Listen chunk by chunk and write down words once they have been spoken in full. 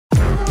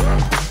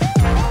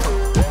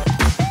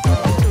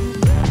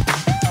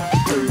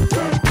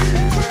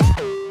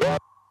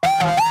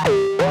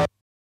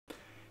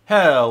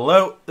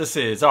Hello, this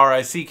is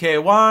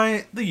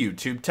RICKY, the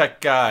YouTube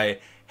Tech Guy.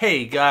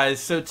 Hey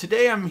guys, so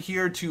today I'm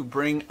here to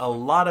bring a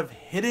lot of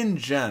hidden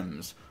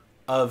gems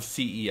of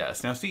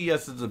CES. Now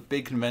CES is a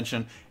big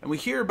convention and we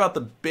hear about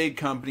the big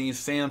companies,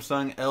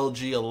 Samsung,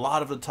 LG, a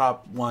lot of the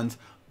top ones,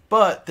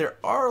 but there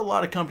are a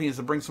lot of companies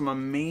that bring some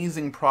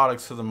amazing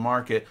products to the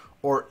market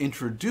or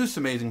introduce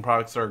amazing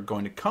products that are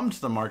going to come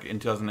to the market in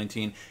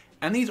 2019.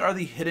 And these are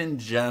the hidden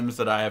gems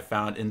that I have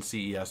found in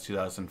CES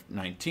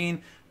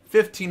 2019.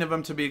 15 of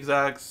them to be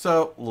exact,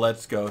 so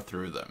let's go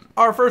through them.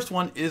 Our first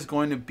one is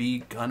going to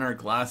be Gunnar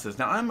glasses.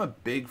 Now I'm a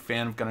big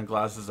fan of Gunnar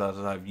glasses as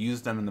I've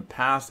used them in the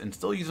past and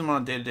still use them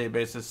on a day-to-day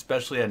basis,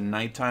 especially at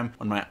nighttime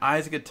when my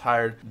eyes get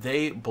tired.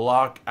 They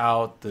block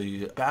out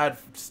the bad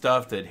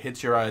stuff that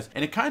hits your eyes,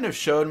 and it kind of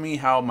showed me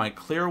how my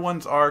clear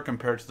ones are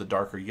compared to the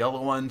darker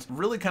yellow ones,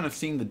 really kind of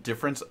seeing the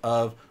difference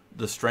of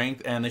the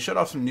strength. And they showed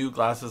off some new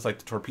glasses like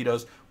the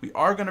torpedoes. We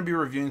are going to be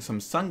reviewing some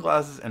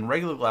sunglasses and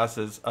regular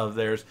glasses of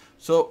theirs,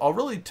 so I'll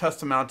really test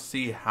them out to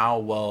see how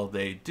well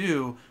they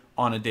do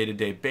on a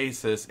day-to-day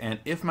basis and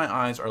if my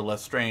eyes are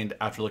less strained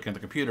after looking at the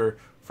computer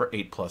for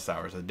 8+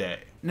 hours a day.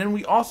 And then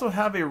we also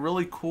have a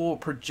really cool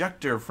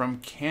projector from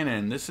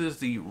Canon. This is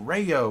the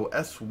Rayo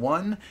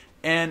S1,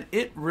 and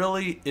it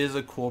really is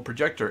a cool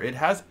projector. It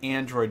has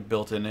Android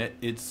built in it.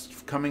 It's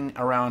coming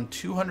around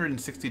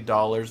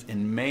 $260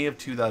 in May of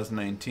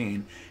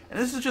 2019. And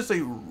this is just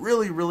a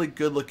really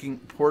good looking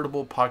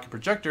portable pocket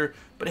projector,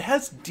 but it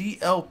has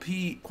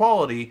DLP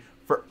quality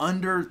for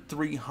under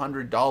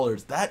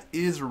 $300. That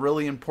is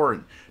really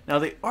important. Now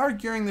they are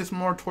gearing this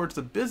more towards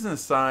the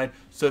business side,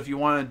 so if you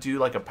want to do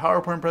like a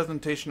PowerPoint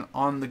presentation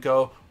on the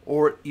go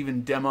or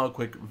even demo a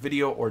quick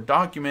video or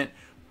document,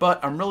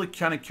 but I'm really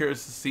kind of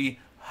curious to see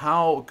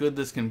how good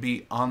this can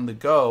be on the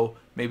go,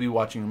 maybe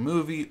watching a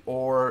movie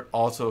or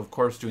also of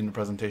course doing the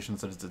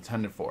presentations that it's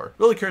intended for.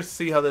 Really curious to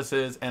see how this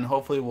is, and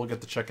hopefully we'll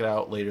get to check it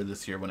out later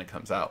this year when it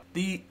comes out.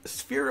 The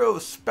Sphero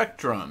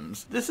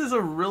Spectrums. This is a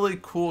really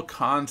cool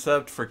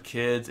concept for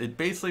kids. It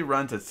basically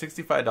runs at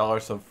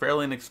 $65, so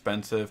fairly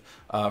inexpensive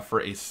for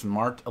a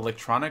smart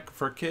electronic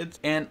for kids.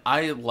 And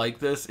I like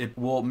this. It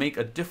will make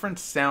a different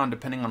sound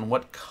depending on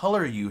what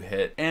color you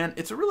hit. And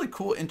it's a really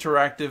cool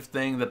interactive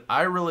thing that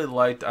I really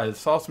liked. I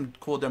saw some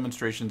cool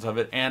demonstrations of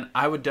it, and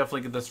I would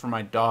definitely get this for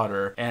my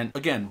daughter. And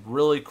again,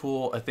 really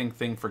cool, I think,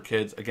 thing for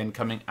kids, again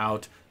coming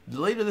out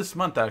later this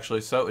month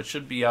actually, so it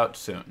should be out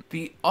soon.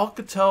 The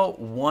Alcatel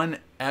One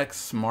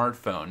X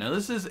smartphone. Now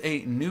this is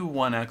a new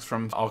One X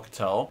from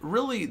Alcatel.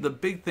 Really the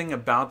big thing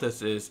about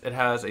this is it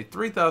has a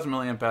 3000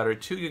 milliamp battery,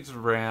 2 gigs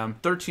of RAM,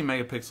 13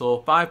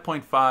 megapixel,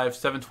 5.5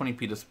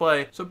 720p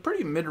display, so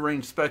pretty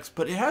mid-range specs,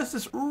 but it has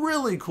this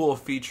really cool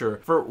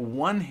feature for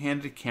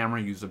one-handed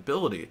camera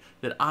usability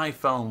that I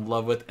fell in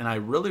love with, and I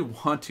really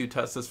want to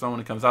test this phone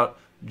when it comes out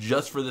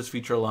just for this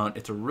feature alone.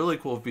 It's a really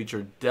cool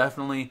feature.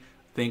 Definitely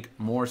think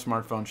more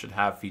smartphones should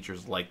have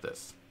features like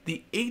this.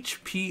 The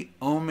HP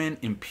Omen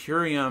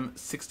Imperium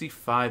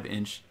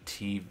 65-inch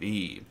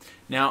TV.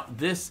 Now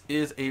this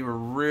is a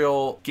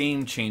real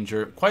game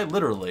changer, quite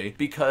literally,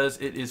 because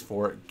it is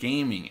for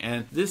gaming,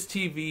 and this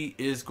TV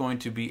is going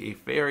to be a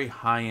very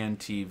high-end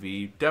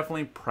TV,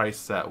 definitely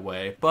priced that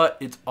way, but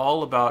it's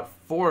all about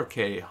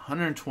 4K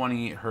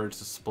 120 hertz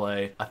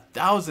display,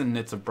 1000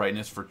 nits of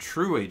brightness for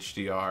true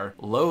HDR,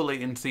 low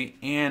latency,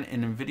 and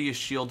an NVIDIA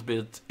Shield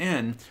built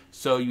in,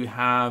 so you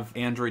have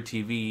Android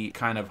TV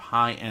kind of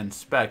high-end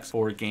specs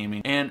for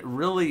gaming. And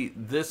really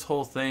this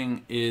whole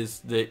thing is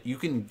that you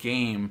can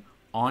game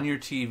on your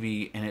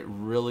TV, and it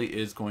really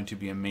is going to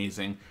be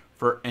amazing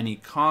for any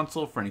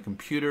console, for any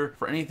computer,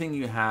 for anything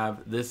you have.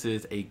 This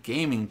is a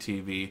gaming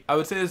TV. I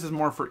would say this is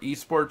more for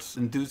esports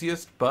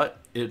enthusiasts, but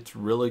it's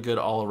really good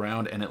all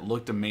around, and it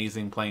looked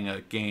amazing playing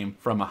a game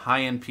from a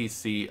high-end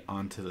PC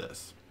onto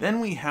this. Then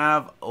we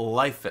have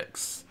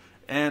Lifix.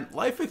 And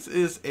Lifix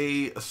is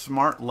a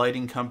smart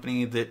lighting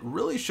company that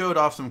really showed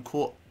off some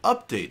cool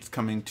updates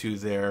coming to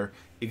their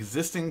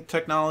existing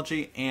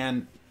technology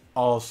and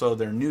also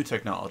their new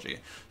technology.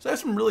 So they have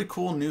some really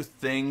cool new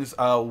things.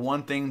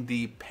 One thing,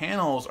 the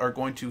panels are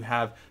going to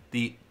have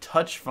the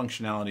touch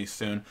functionality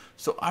soon,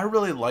 so I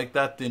really like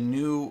that. The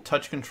new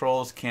touch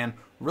controls can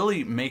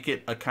really make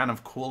it a kind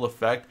of cool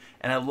effect,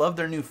 and I love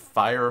their new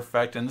fire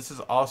effect. And this is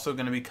also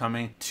going to be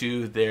coming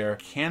to their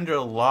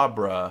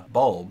candelabra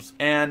bulbs,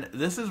 and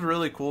this is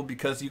really cool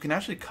because you can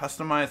actually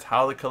customize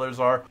how the colors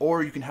are,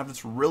 or you can have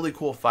this really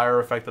cool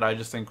fire effect that I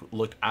just think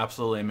looked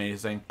absolutely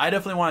amazing. I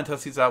definitely want to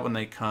test these out when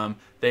they come.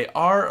 They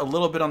are a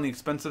little bit on the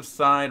expensive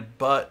side,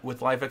 but with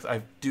Lifix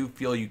I do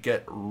feel you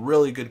get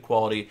really good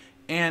quality,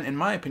 and in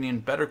my opinion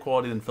better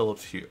quality than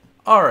Philips Hue.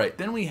 Alright,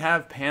 then we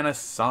have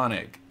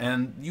Panasonic,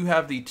 and you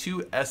have the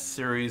two S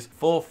series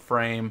full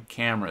frame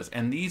cameras,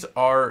 and these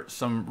are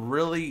some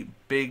really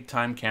big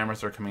time cameras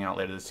that are coming out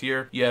later this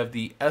year. You have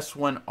the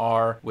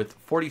S1R with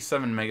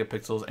 47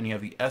 megapixels, and you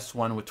have the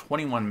S1 with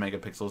 21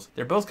 megapixels.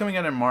 They're both coming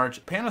out in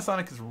March.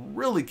 Panasonic is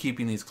really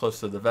keeping these close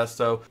to the vest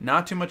though.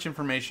 Not too much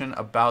information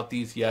about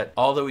these yet,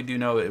 although we do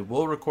know it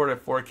will record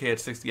at 4K at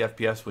 60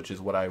 FPS, which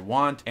is what I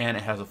want, and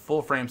it has a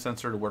full frame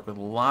sensor to work with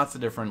lots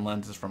of different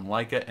lenses from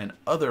Leica and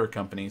other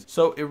companies.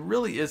 So it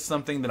really is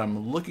something that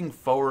I'm looking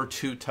forward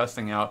to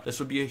testing out. This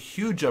would be a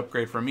huge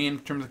upgrade for me in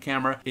terms of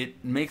camera.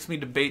 It makes me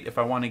debate if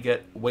I want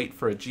to wait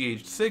for a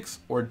GH6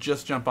 or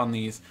just jump on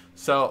these.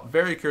 So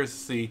very curious to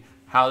see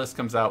how this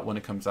comes out when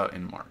it comes out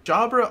in March.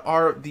 Jabra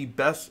are the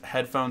best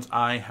headphones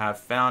I have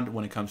found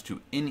when it comes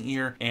to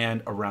in-ear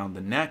and around the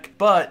neck,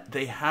 but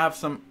they have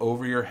some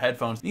over-ear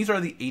headphones. These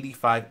are the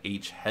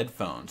 85H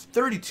headphones.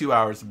 32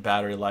 hours of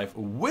battery life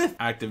with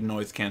active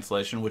noise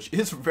cancellation, which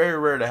is very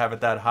rare to have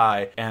it that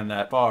high and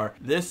that far.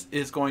 This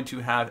is going to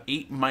have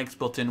 8 mics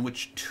built in,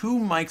 which 2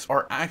 mics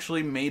are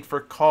actually made for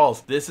calls.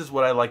 This is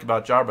what I like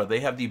about Jabra. They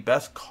have the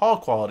best call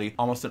quality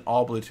almost in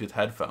all Bluetooth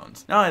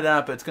headphones. Not only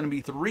that, but it's going to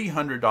be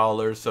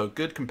 $300, so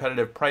good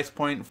competitive price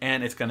point,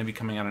 and it's going to be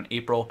coming out in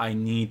April. I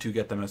need to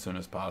get them as soon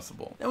as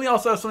possible. Then we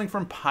also have something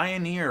from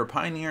Pioneer.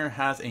 Pioneer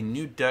has a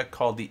new deck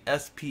called the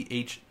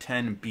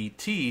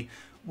SPH10BT,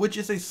 which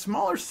is a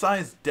smaller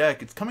size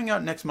deck. It's coming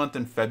out next month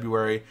in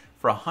February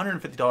for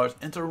 $150,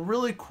 and it's a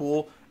really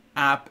cool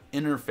app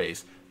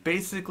interface.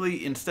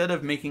 Basically, instead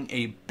of making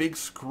a big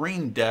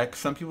screen deck,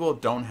 some people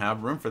don't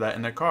have room for that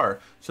in their car.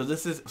 So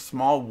this is a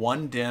small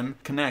 1-dim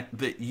connect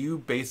that you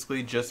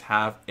basically just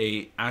have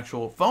a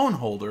actual phone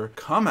holder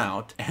come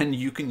out and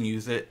you can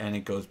use it and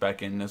it goes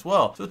back in as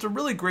well. So it's a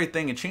really great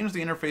thing. It changes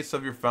the interface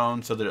of your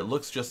phone so that it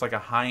looks just like a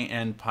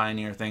high-end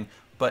Pioneer thing.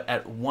 But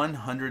at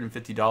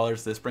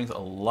 $150, this brings a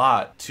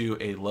lot to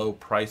a low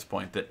price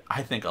point that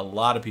I think a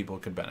lot of people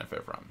could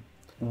benefit from.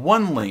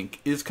 OneLink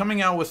is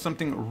coming out with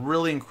something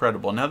really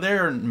incredible. Now,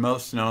 they're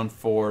most known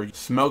for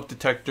smoke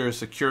detectors,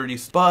 security,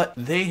 but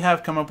they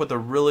have come up with a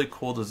really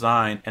cool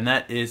design, and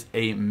that is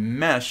a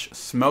mesh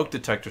smoke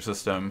detector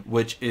system,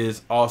 which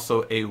is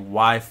also a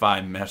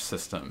Wi-Fi mesh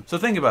system. So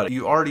think about it.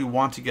 You already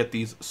want to get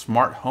these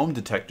smart home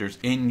detectors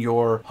in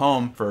your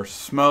home for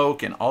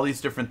smoke and all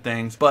these different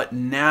things, but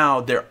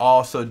now they're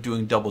also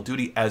doing double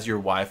duty as your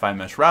Wi-Fi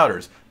mesh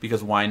routers.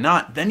 Because why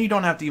not? Then you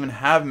don't have to even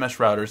have mesh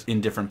routers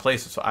in different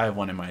places. So I have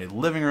one in my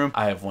living room,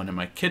 I have one in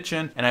my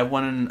kitchen, and I have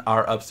one in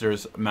our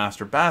upstairs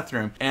master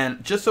bathroom.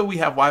 And just so we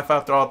have Wi-Fi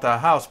throughout the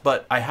house,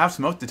 but I have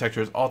smoke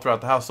detectors all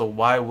throughout the house, so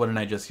why wouldn't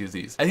I just use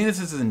these? I think this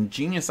is an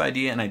ingenious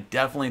idea, and I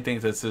definitely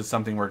think this is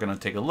something we're gonna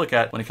take a look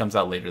at when it comes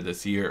out later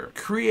this year.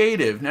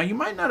 Creative. Now, you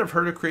might not have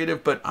heard of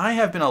Creative, but I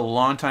have been a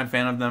longtime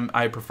fan of them.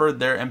 I preferred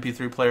their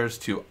MP3 players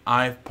to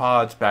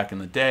iPods back in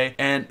the day,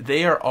 and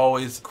they are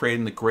always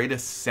creating the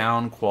greatest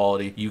sound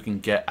quality you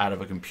can get out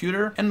of a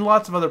computer and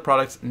lots of other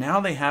products. Now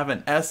they have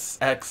an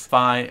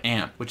SX5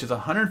 amp, which is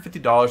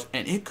 $150,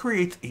 and it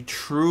creates a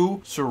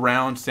true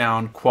surround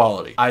sound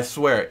quality. I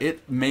swear,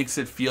 it makes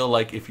it feel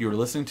like if you're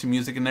listening to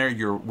music in there,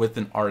 you're with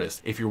an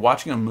artist. If you're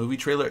watching a movie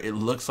trailer, it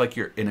looks like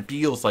you're and it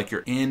feels like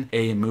you're in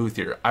a movie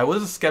theater. I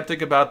was a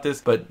skeptic about this,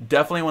 but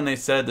definitely when they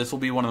said this will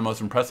be one of the most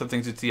impressive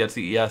things you'd see at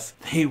CES,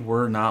 they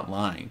were not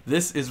lying.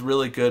 This is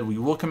really good. We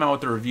will come out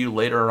with a review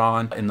later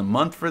on in the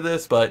month for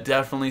this, but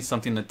definitely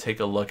something to take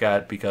a look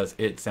at because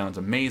it sounds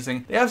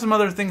amazing. They have some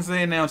other things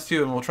they announced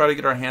too, and we'll try to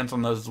get our hands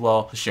on those as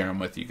well to share them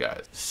with you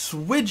guys.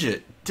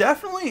 Swidget.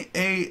 Definitely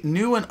a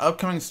new and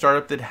upcoming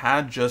startup that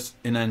had just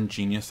an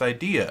ingenious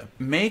idea.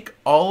 Make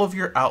all of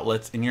your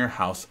outlets in your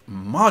house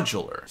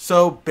modular.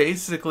 So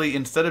basically,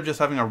 instead of just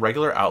having a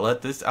regular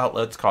outlet, this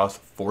outlet costs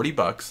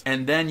 $40,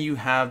 and then you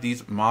have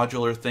these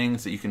modular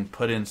things that you can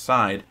put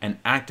inside and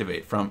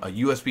activate, from a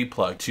USB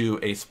plug to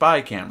a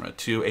spy camera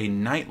to a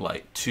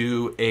nightlight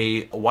to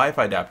a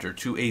Wi-Fi adapter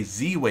to a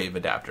Z-Wave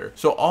adapter.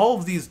 So all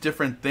of these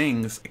different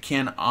things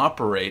can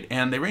operate,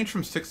 and they range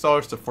from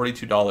 $6 to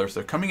 $42.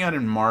 They're coming out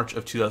in March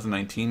of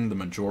 2019, the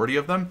majority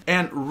of them.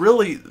 And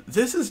really,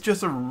 this is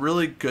just a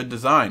really good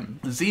design.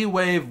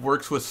 Z-Wave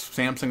works with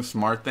Samsung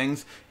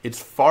SmartThings. It's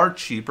far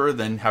cheaper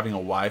than having a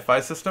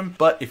Wi-Fi system,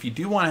 but if you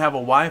do want to have a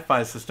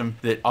Wi-Fi system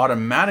that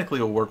automatically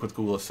will work with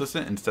Google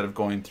Assistant instead of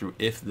going through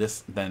if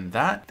this then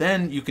that,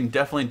 then you can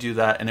definitely do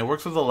that, and it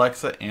works with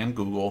Alexa and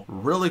Google.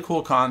 Really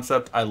cool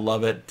concept. I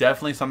love it.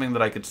 Definitely something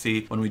that I could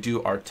see when we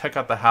do our tech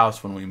out the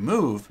house when we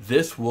move.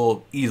 This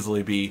will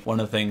easily be one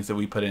of the things that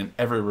we put in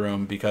every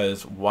room,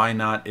 because why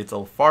not? It's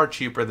a far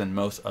cheaper than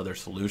most other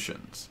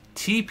solutions.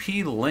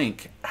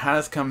 TP-Link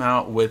has come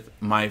out with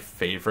my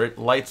favorite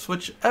light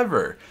switch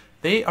ever.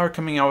 They are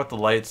coming out with the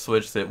light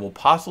switch that will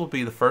possibly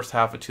be the first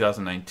half of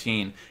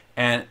 2019,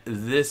 and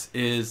this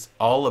is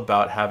all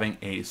about having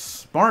a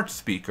smart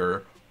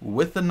speaker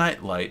with the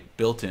nightlight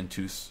built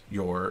into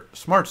your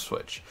smart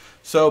switch.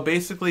 So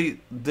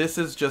basically, this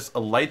is just a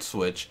light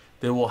switch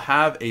that will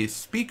have a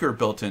speaker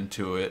built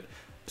into it,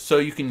 so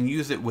you can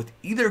use it with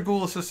either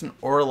Google Assistant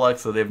or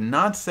Alexa. They've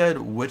not said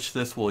which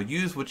this will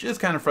use, which is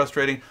kind of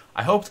frustrating.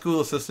 I hope it's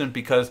Google Assistant,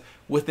 because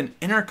with an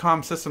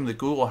intercom system that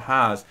Google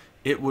has,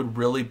 it would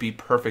really be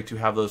perfect to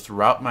have those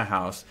throughout my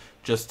house,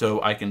 just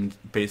so I can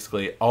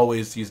basically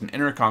always use an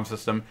intercom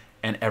system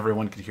and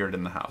everyone could hear it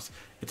in the house.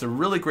 It's a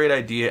really great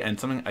idea and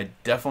something I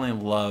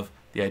definitely love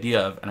the idea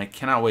of, and I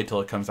cannot wait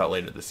till it comes out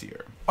later this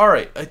year.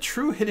 Alright, a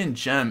true hidden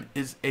gem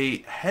is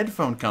a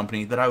headphone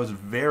company that I was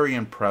very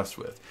impressed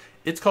with.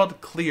 It's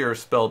called Cleer,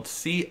 spelled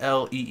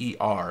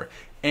C-L-E-E-R,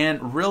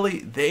 and really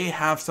they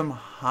have some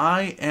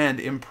high-end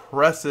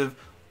impressive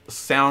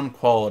sound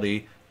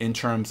quality in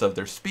terms of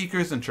their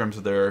speakers, in terms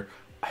of their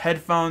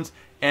headphones,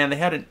 and they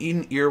had an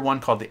in-ear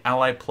one called the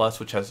Ally Plus,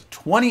 which has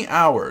 20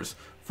 hours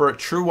for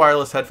true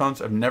wireless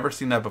headphones. I've never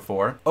seen that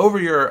before.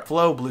 Over-ear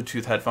Flow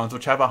Bluetooth headphones,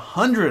 which have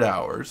 100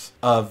 hours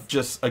of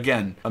just,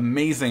 again,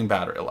 amazing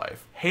battery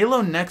life.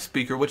 Halo neck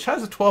speaker, which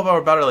has a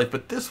 12-hour battery life,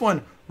 but this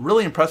one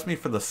really impressed me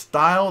for the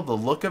style, the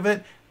look of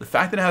it, the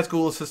fact that it has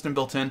Google Assistant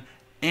built in,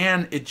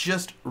 and it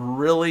just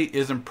really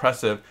is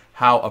impressive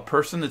how a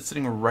person that's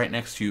sitting right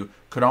next to you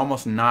could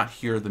almost not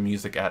hear the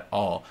music at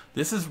all.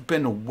 This has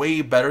been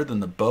way better than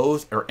the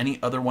Bose or any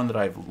other one that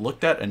I've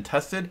looked at and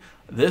tested.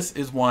 This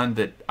is one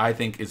that I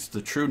think is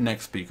the true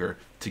neck speaker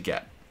to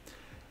get.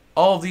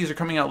 All of these are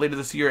coming out later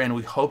this year, and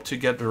we hope to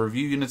get the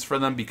review units for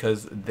them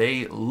because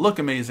they look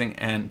amazing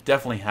and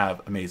definitely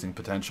have amazing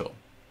potential.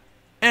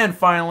 And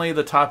finally,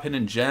 the top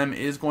hidden gem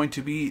is going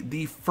to be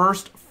the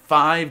first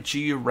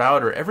 5G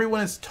router.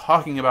 Everyone is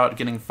talking about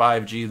getting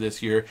 5G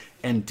this year,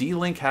 and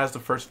D-Link has the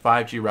first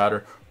 5G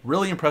router.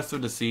 Really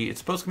impressive to see. It's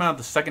supposed to come out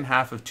the second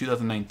half of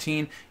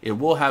 2019. It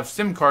will have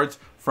SIM cards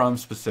from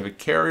specific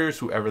carriers,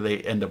 whoever they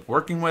end up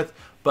working with,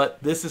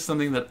 but this is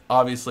something that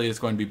obviously is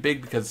going to be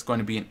big because it's going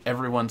to be in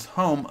everyone's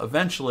home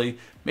eventually.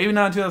 Maybe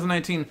not in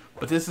 2019,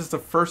 but this is the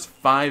first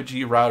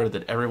 5G router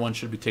that everyone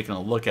should be taking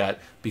a look at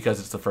because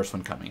it's the first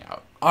one coming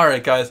out.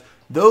 Alright guys,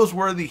 those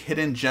were the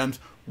hidden gems.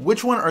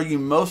 Which one are you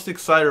most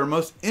excited or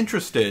most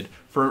interested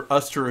for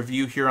us to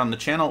review here on the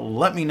channel?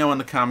 Let me know in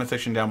the comment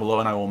section down below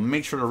and I will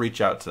make sure to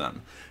reach out to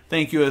them.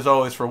 Thank you as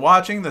always for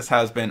watching. This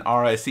has been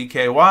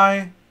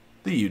RICKY,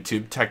 the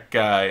YouTube Tech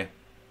Guy.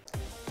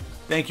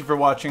 Thank you for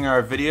watching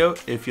our video.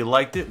 If you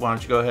liked it, why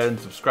don't you go ahead and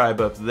subscribe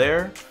up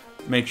there.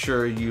 Make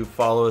sure you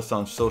follow us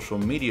on social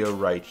media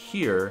right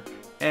here.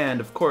 And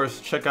of course,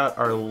 check out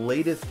our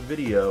latest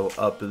video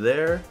up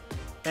there.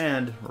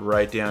 And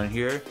right down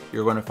here,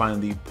 you're going to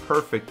find the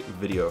perfect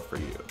video for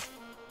you.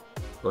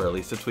 Or at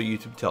least that's what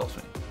YouTube tells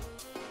me.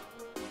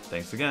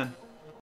 Thanks again.